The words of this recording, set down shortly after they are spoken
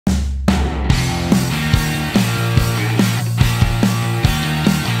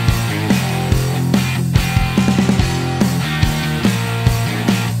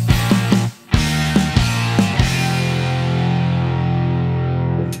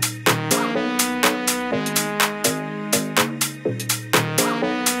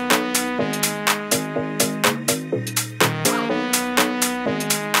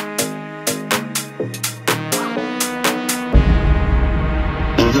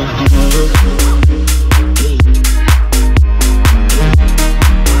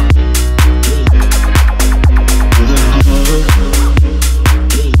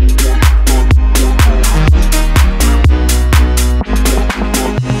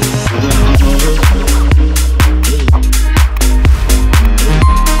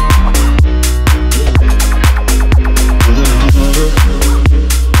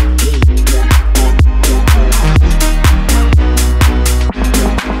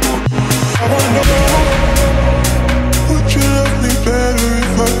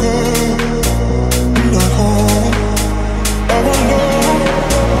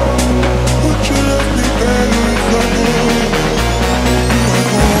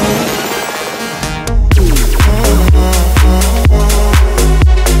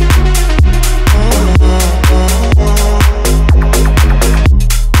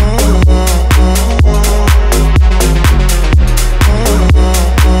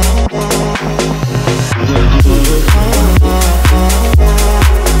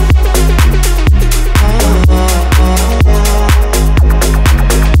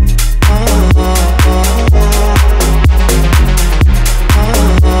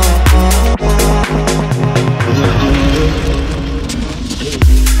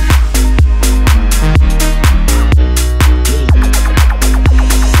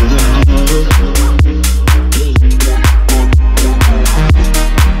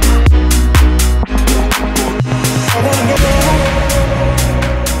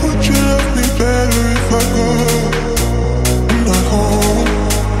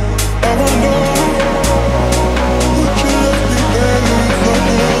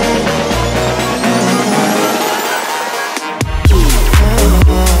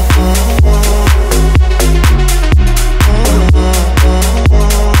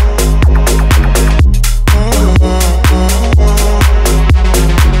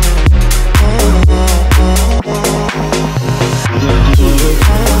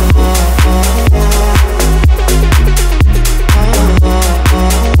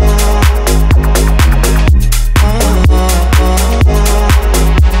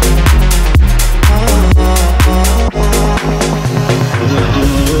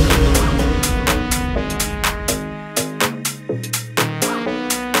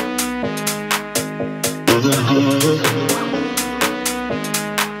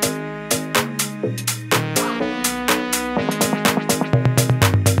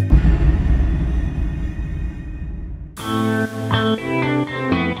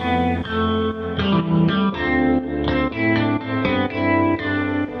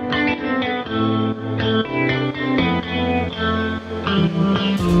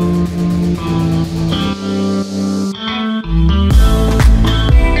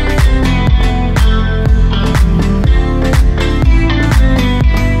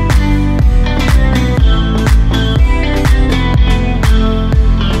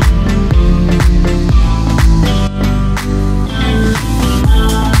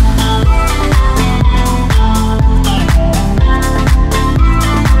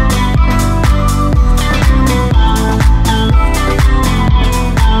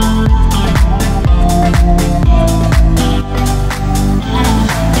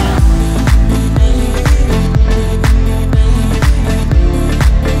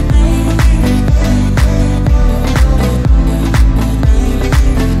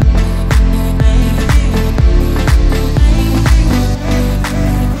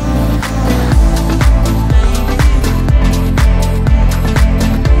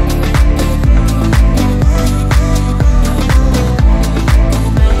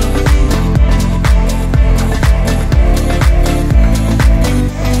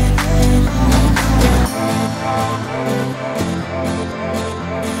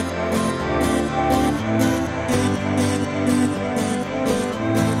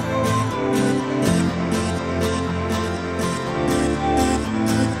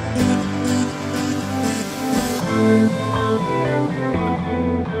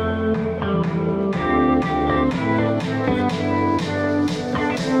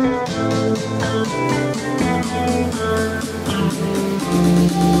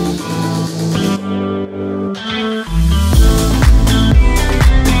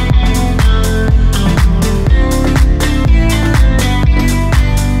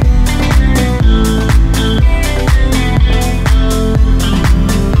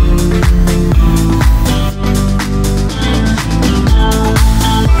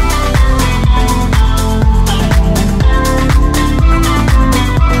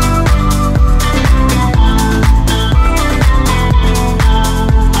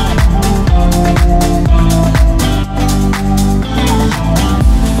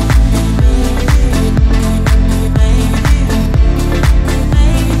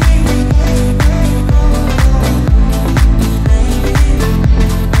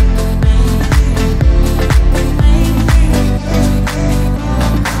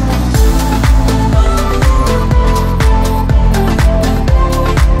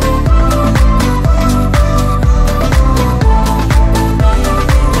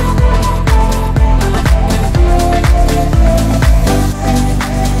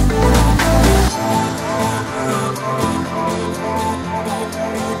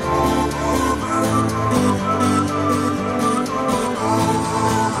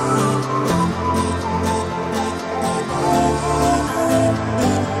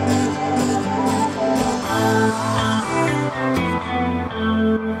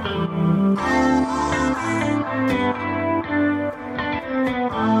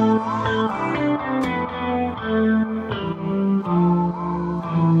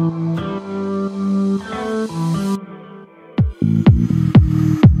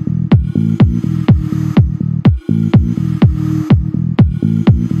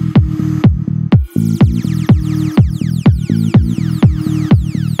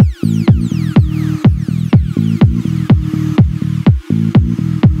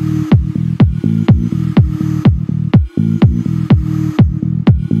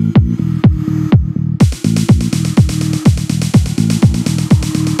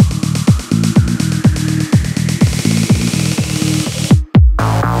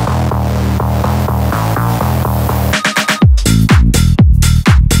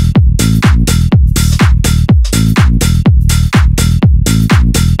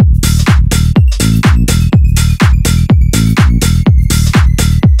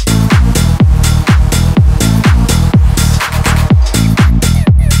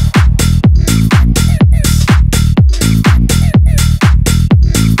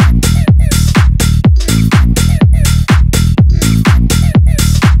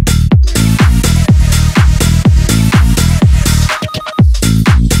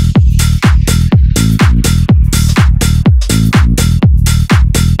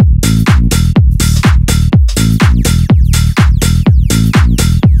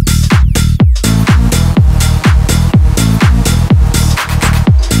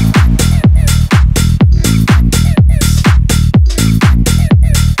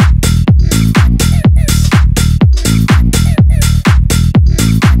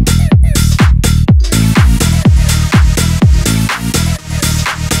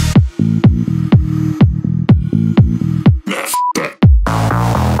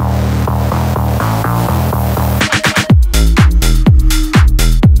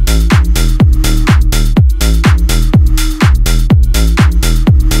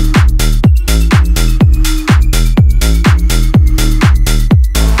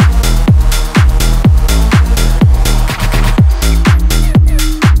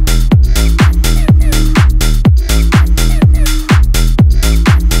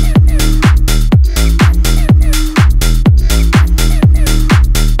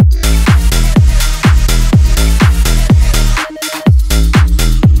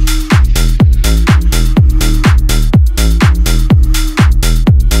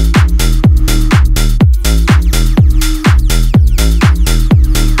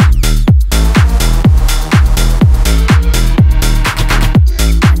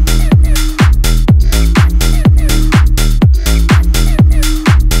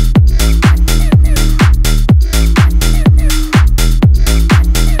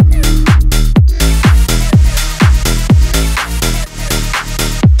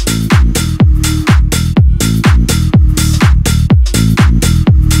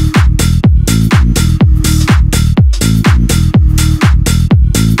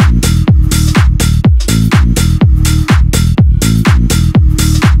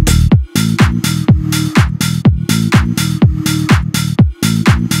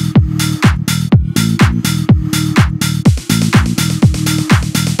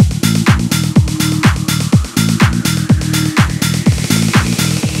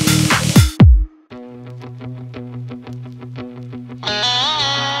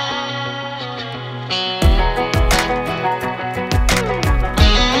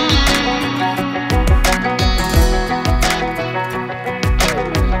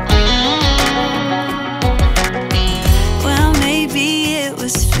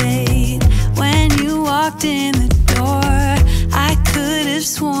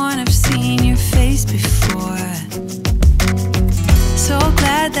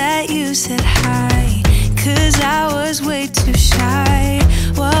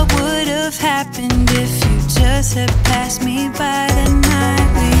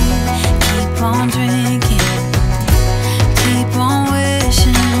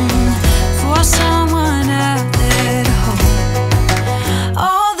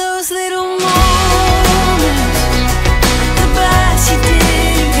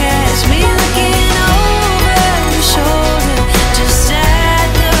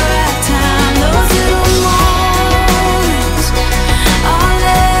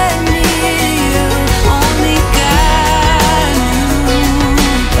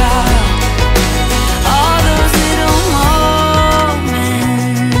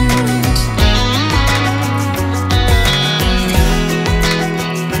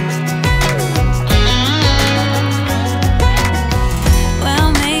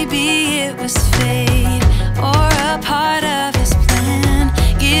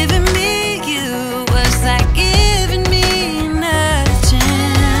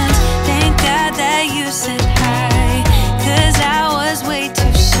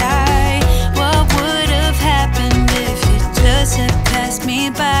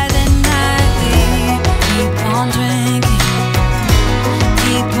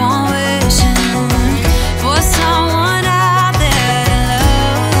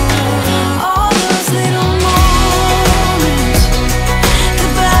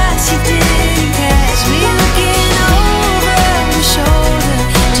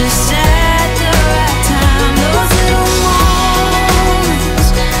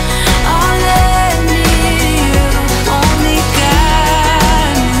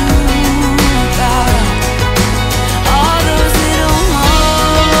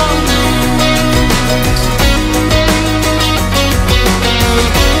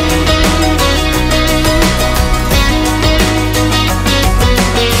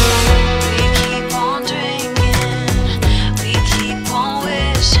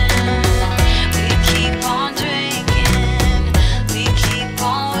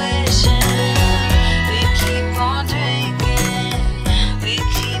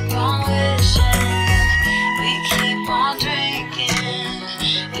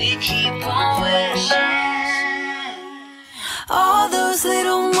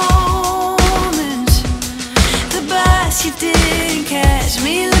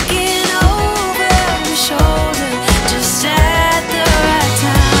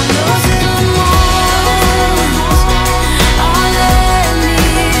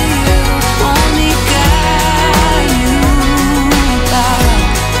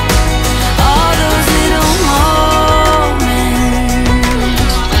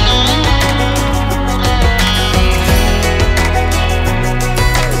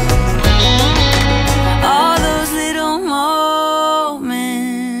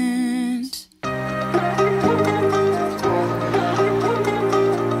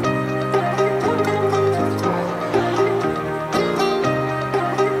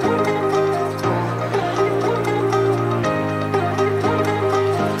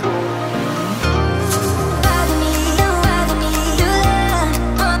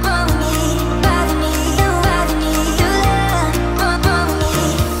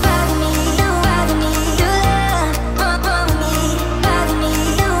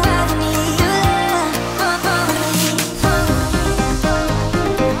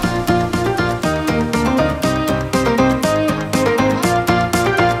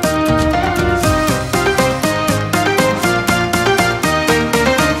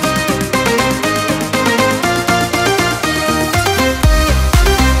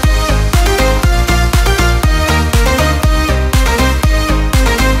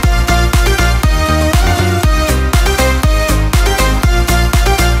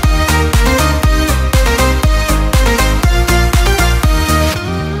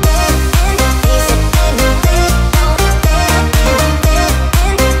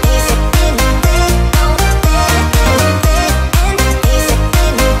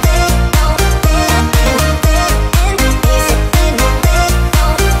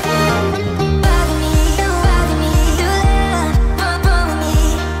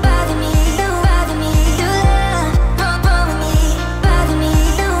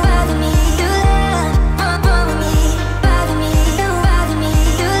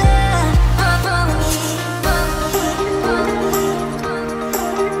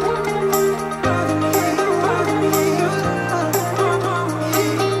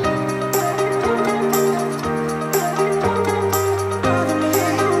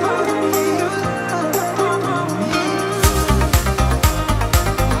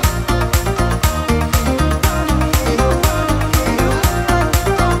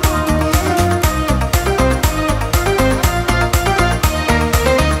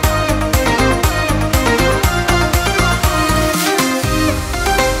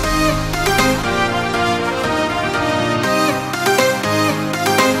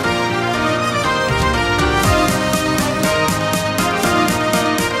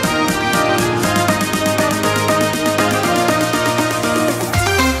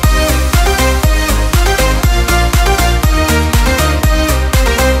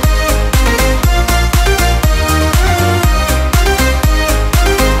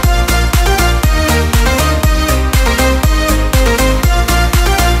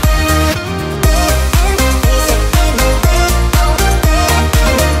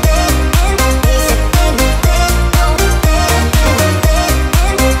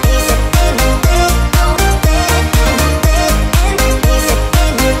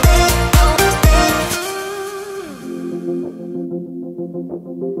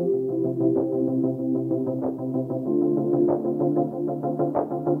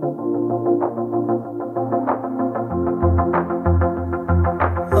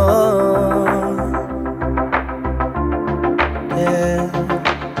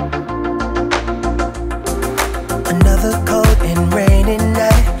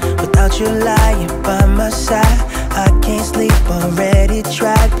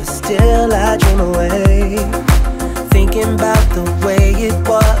still I dream away. Thinking about the way it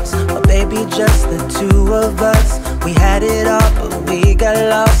was, but baby, just the two of us. We had it all, but we got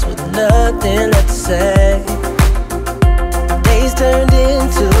lost with nothing left to say. Days turned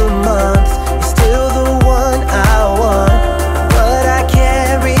into months, you're still the one I want, but I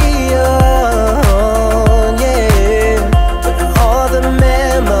carry on, yeah. But all the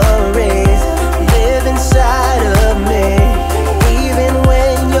memories live inside of me, even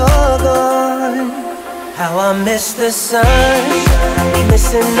when you're gone. How I miss the sun,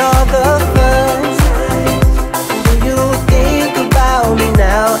 missing all the fun. Do you think about me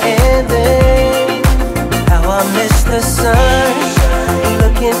now and then? How I miss the sun,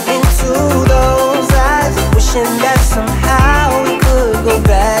 looking into those eyes, wishing that somehow we could go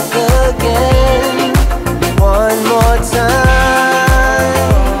back again. One more time,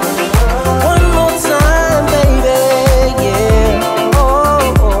 one more time, baby, yeah.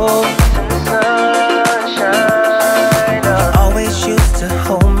 Oh, oh. Sunshine, always used to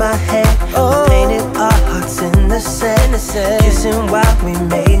hold my hand, painted our hearts in the sand, kissing while we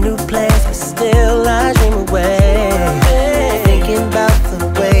made new plans, but still I dream away. Thinking about the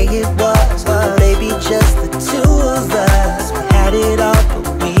way it was, baby, just the two of us. We had it all,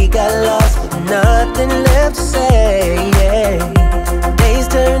 but we got lost with nothing left to say, yeah. Days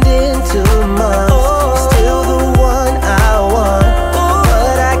turned into months, still the one I want,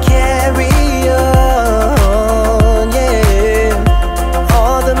 but I carry on, yeah.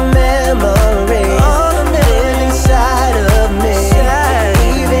 All the memories live inside of me,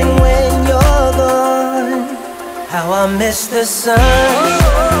 even when you're gone. How I miss the sun,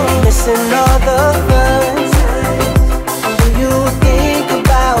 missing all the fun. Do you think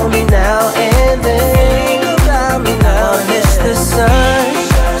about me now and then? How I miss the sun,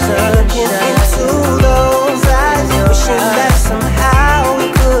 looking into those eyes, wishing that somehow we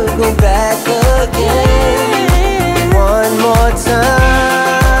could go back again. One more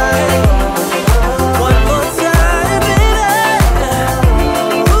time, one more time, baby.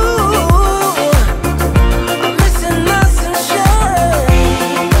 Ooh, I'm missing my sunshine.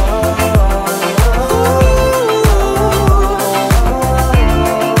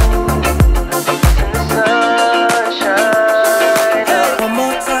 Sunshine. One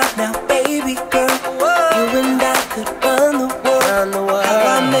more time now, baby girl. You and I could run the world. How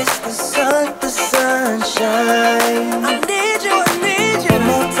I miss the sun, the sunshine. I need you, I need you. One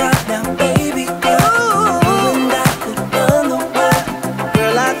more time now, baby girl. You and I could run the world.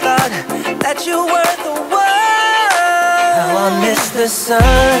 Girl, I thought that you were the one. How I miss the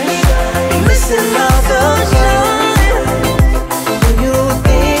sun, missing all the fun. Do you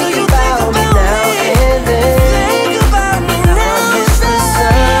think about me now and then? How I miss the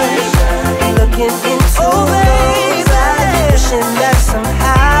sun, looking into those eyes, wishing that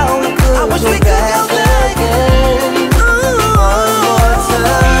somehow we could go back